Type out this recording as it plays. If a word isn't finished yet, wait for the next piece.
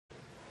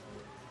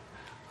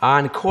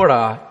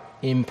ancora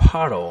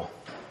imparo.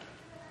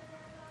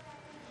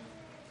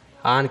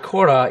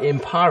 Ancora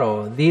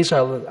imparo. These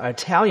are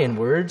Italian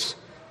words,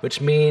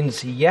 which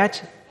means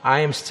yet I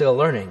am still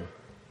learning.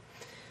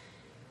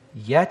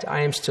 Yet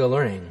I am still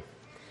learning.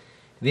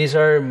 These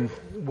are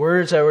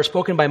words that were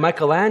spoken by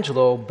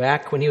Michelangelo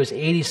back when he was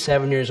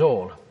 87 years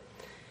old.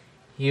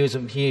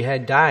 He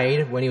had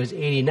died when he was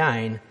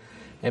 89,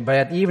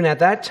 but even at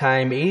that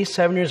time,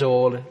 87 years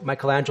old,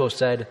 Michelangelo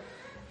said,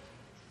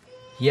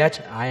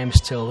 "Yet I am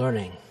still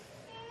learning."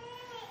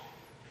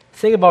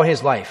 Think about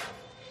his life.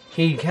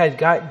 He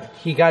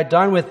got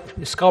done with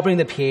sculpting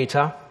the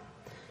Pieta,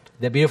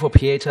 the beautiful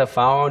Pieta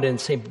found in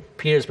St.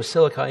 Peter's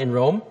Basilica in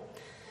Rome.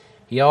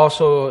 He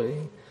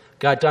also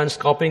got done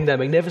sculpting the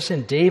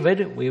magnificent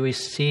David we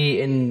see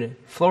in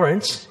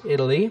Florence,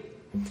 Italy.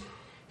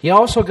 He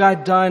also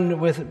got done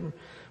with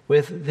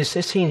the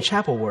Sistine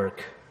Chapel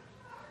work,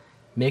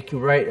 making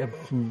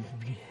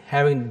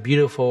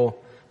beautiful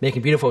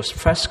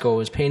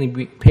frescoes,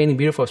 painting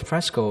beautiful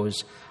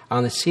frescoes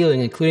on the ceiling,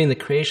 including the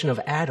creation of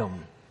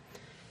Adam,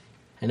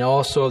 and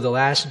also the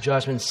Last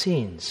Judgment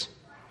scenes.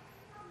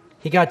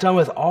 He got done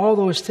with all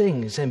those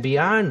things and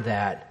beyond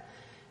that,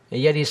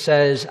 and yet he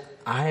says,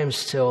 "I am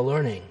still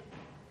learning."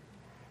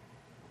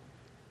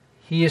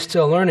 He is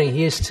still learning.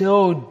 He is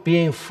still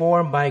being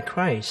formed by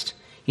Christ.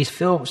 He's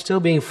still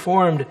being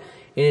formed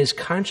in his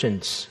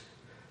conscience.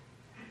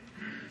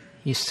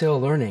 He's still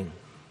learning.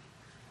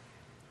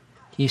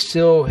 He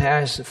still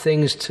has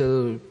things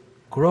to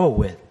grow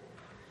with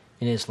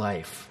in his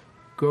life,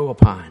 grow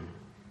upon.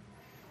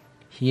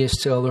 He is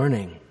still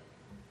learning.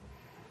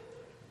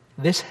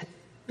 This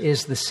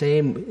is the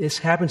same. This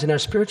happens in our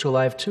spiritual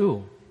life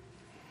too.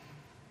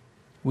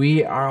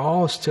 We are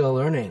all still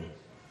learning.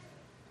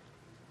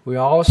 We're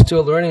all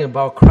still learning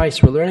about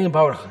Christ. We're learning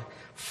about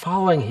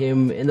following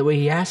him in the way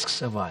he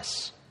asks of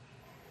us.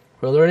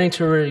 We're learning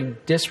to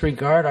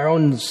disregard our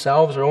own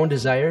selves, our own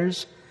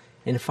desires,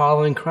 in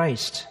following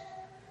Christ.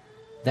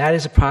 That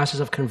is a process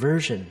of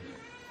conversion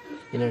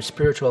in our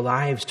spiritual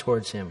lives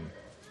towards him.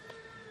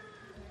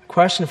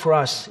 Question for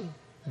us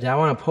that I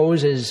want to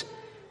pose is,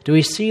 do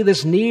we see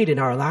this need in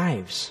our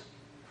lives?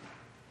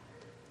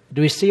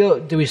 Do we see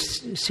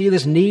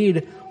this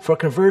need for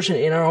conversion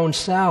in our own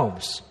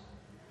selves?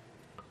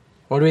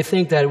 Or do we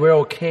think that we're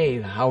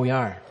okay how we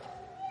are?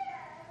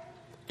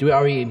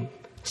 Are we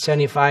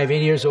 75,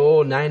 80 years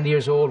old, 90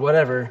 years old,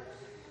 whatever,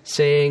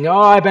 saying,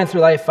 "Oh, I've been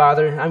through life,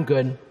 Father, I'm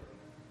good"?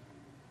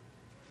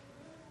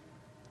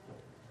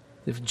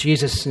 If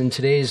Jesus in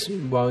today's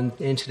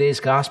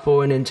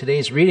gospel and in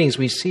today's readings,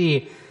 we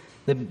see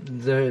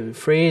the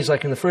phrase,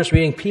 like in the first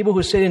reading, "People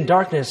who sit in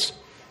darkness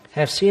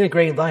have seen a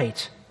great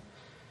light."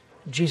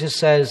 Jesus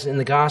says in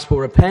the gospel,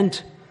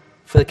 "Repent,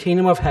 for the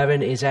kingdom of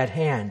heaven is at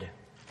hand."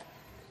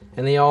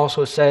 And he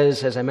also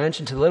says, as I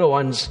mentioned to the little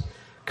ones,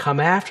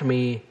 "Come after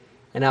me,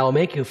 and I will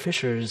make you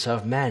fishers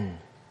of men."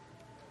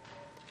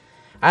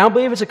 I don't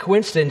believe it's a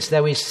coincidence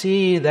that we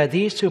see that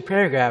these two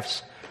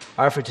paragraphs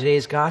are for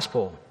today's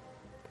gospel.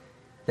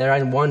 They're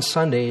in one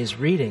Sunday's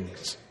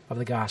readings of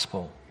the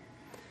gospel.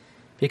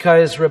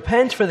 Because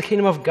repent, for the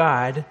kingdom of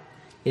God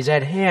is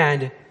at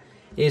hand,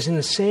 is in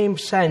the same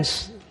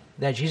sense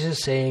that Jesus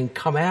is saying,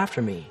 "Come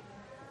after me."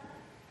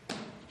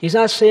 He's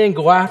not saying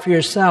go after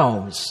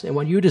yourselves and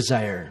what you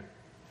desire.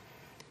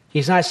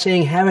 He's not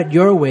saying have it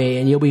your way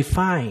and you'll be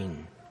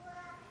fine.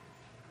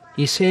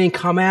 He's saying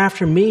come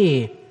after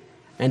me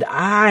and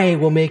I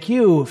will make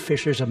you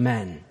fishers of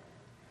men.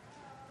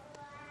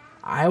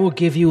 I will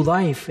give you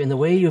life in the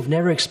way you've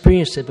never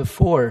experienced it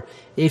before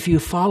if you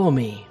follow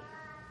me.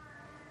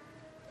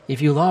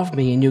 If you love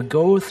me and you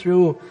go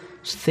through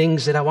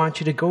things that I want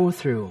you to go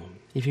through.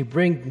 If you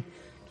bring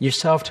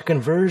yourself to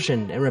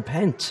conversion and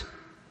repent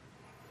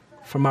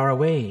from our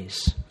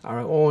ways,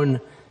 our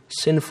own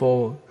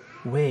sinful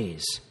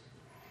ways.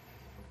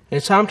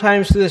 And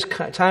sometimes through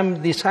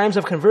these times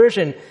of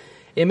conversion,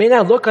 it may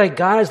not look like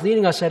God is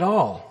leading us at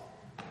all.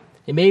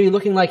 It may be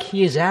looking like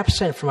he is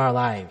absent from our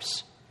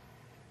lives.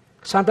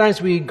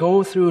 Sometimes we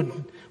go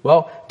through,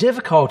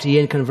 difficulty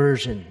in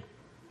conversion.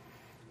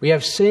 We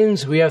have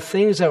sins, we have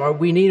things that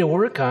we need to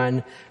work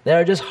on that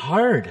are just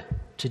hard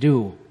to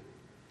do,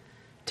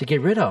 to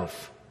get rid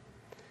of.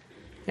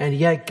 And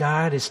yet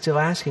God is still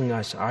asking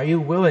us, are you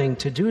willing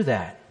to do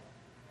that?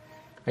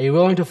 Are you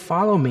willing to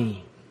follow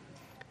me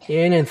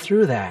in and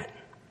through that?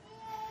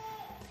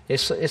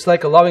 It's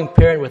like a loving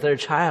parent with their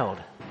child.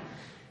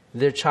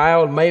 Their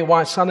child may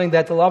want something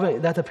that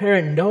the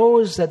parent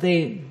knows that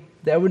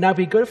would not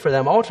be good for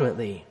them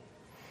ultimately.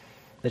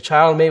 The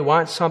child may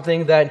want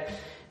something that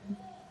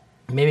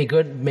may be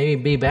good, maybe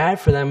be bad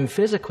for them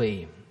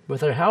physically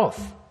with their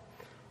health,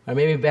 or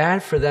maybe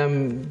bad for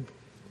them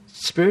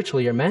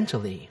spiritually or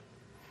mentally.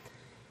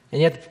 And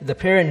yet the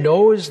parent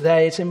knows that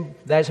it's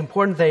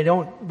important they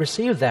don't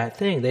receive that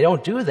thing. They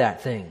don't do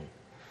that thing.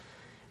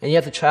 And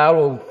yet the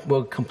child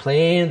will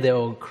complain, they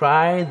will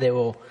cry, they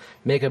will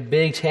make a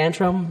big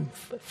tantrum,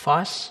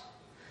 fuss.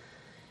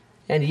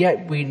 And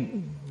yet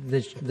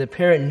the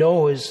parent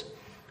knows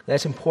that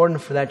it's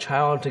important for that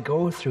child to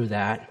go through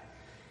that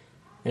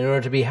in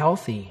order to be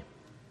healthy,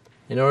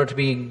 in order to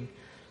be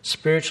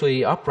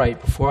spiritually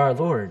upright before our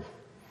Lord,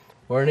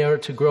 or in order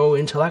to grow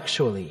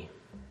intellectually.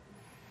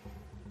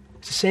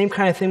 It's the same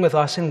kind of thing with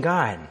us and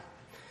God.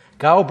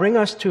 God will bring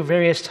us to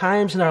various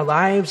times in our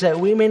lives that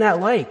we may not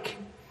like,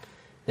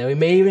 that we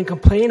may even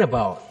complain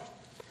about,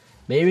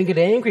 may even get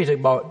angry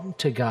about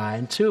to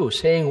God too,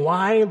 saying,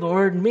 "Why,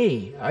 Lord,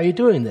 me? Are you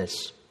doing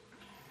this?"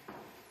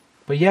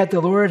 But yet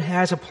the Lord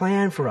has a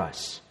plan for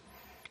us.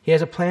 He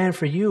has a plan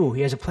for you.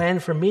 He has a plan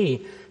for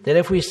me, that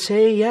if we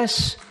say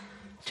yes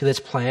to this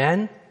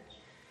plan,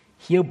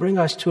 He'll bring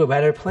us to a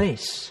better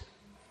place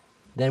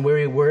than where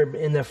we were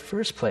in the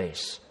first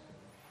place.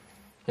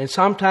 And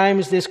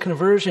sometimes this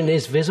conversion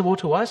is visible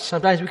to us.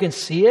 Sometimes we can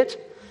see it,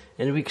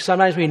 and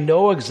sometimes we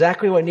know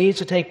exactly what needs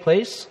to take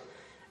place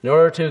in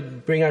order to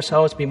bring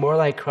ourselves to be more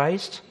like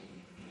Christ.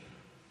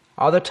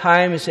 Other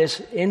times it's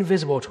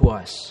invisible to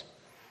us,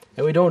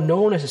 and we don't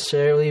know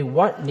necessarily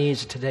what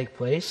needs to take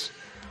place,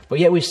 but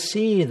yet we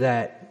see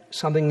that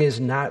something is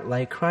not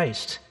like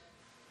Christ,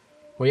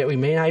 or yet we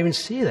may not even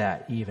see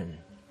that even.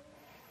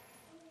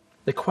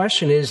 The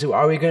question is,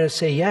 are we going to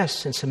say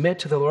yes and submit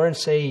to the Lord and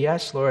say,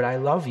 "Yes, Lord, I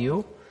love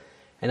you,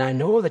 and I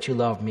know that you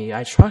love me.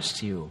 I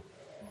trust you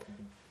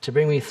to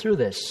bring me through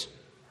this"?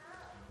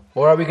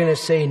 Or are we going to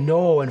say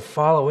no and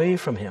fall away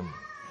from Him?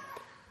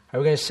 Are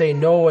we going to say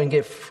no and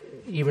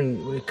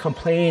even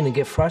complain and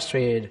get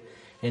frustrated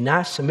and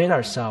not submit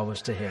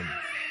ourselves to Him?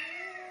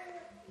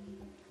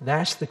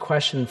 That's the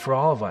question for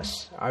all of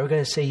us. Are we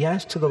going to say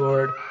yes to the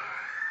Lord,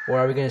 or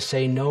are we going to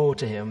say no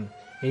to Him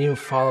and even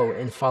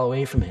fall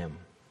away from Him?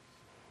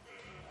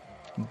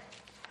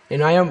 In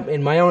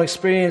my own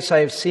experience,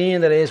 I've seen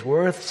that it is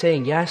worth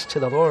saying yes to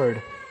the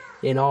Lord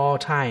in all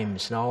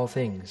times, in all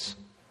things.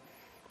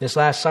 This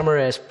last summer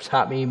has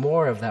taught me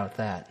more about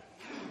that.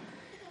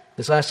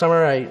 This last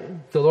summer,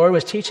 the Lord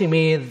was teaching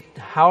me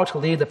how to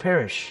lead the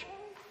parish.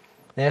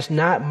 That's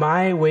not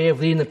my way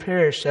of leading the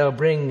parish that will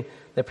bring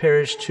the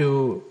parish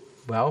to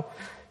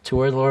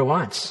where the Lord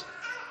wants.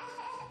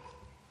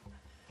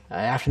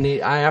 I,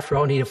 after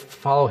all, need to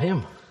follow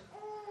Him.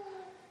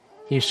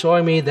 He's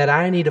showing me that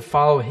I need to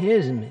follow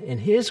Him in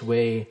His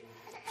way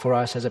for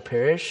us as a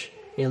parish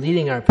in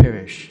leading our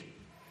parish.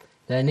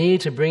 That I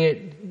need to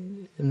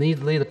lead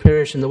the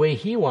parish in the way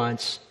He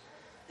wants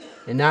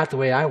and not the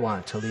way I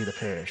want to lead the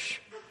parish.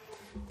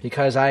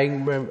 Because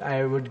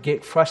I would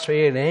get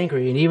frustrated and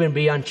angry and even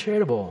be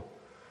uncharitable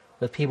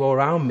with people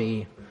around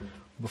me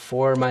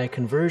before my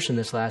conversion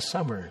this last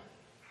summer.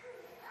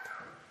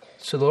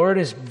 So the Lord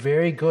is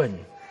very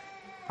good.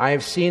 I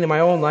have seen in my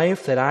own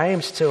life that I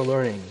am still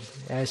learning.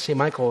 As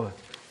Michelangelo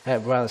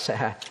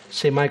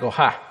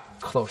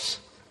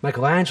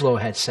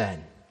had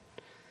said.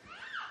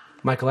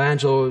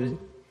 Michelangelo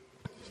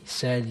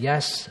said,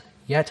 "Yes,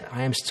 yet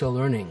I am still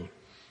learning."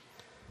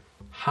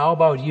 How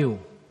about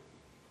you?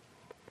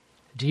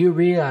 Do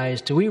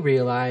we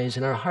realize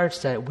in our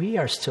hearts that we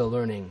are still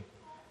learning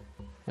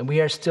and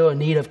we are still in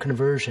need of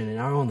conversion in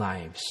our own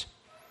lives?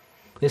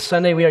 This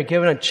Sunday we are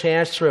given a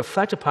chance to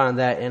reflect upon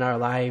that in our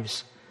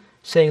lives,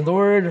 saying,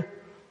 "Lord,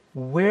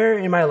 where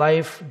in my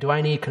life do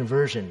I need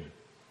conversion?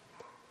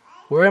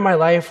 Where in my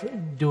life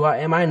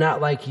am I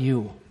not like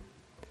you?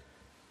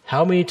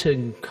 Help me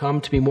to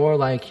come to be more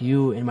like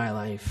you in my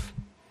life.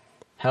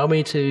 Help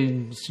me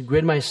to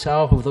rid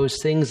myself of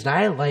those things that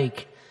I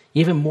like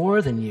even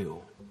more than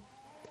you.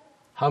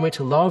 Help me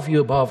to love you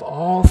above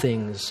all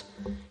things,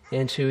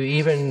 and to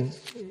even,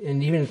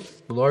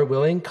 Lord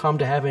willing, come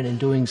to heaven in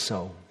doing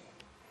so."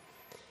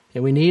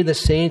 And we need the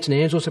saints and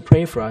angels to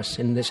pray for us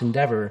in this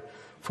endeavor,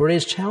 for it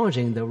is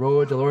challenging, the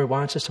road the Lord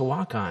wants us to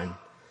walk on,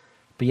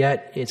 but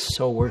yet it's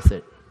so worth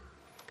it.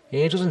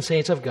 Angels and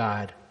saints of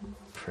God,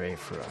 pray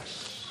for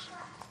us.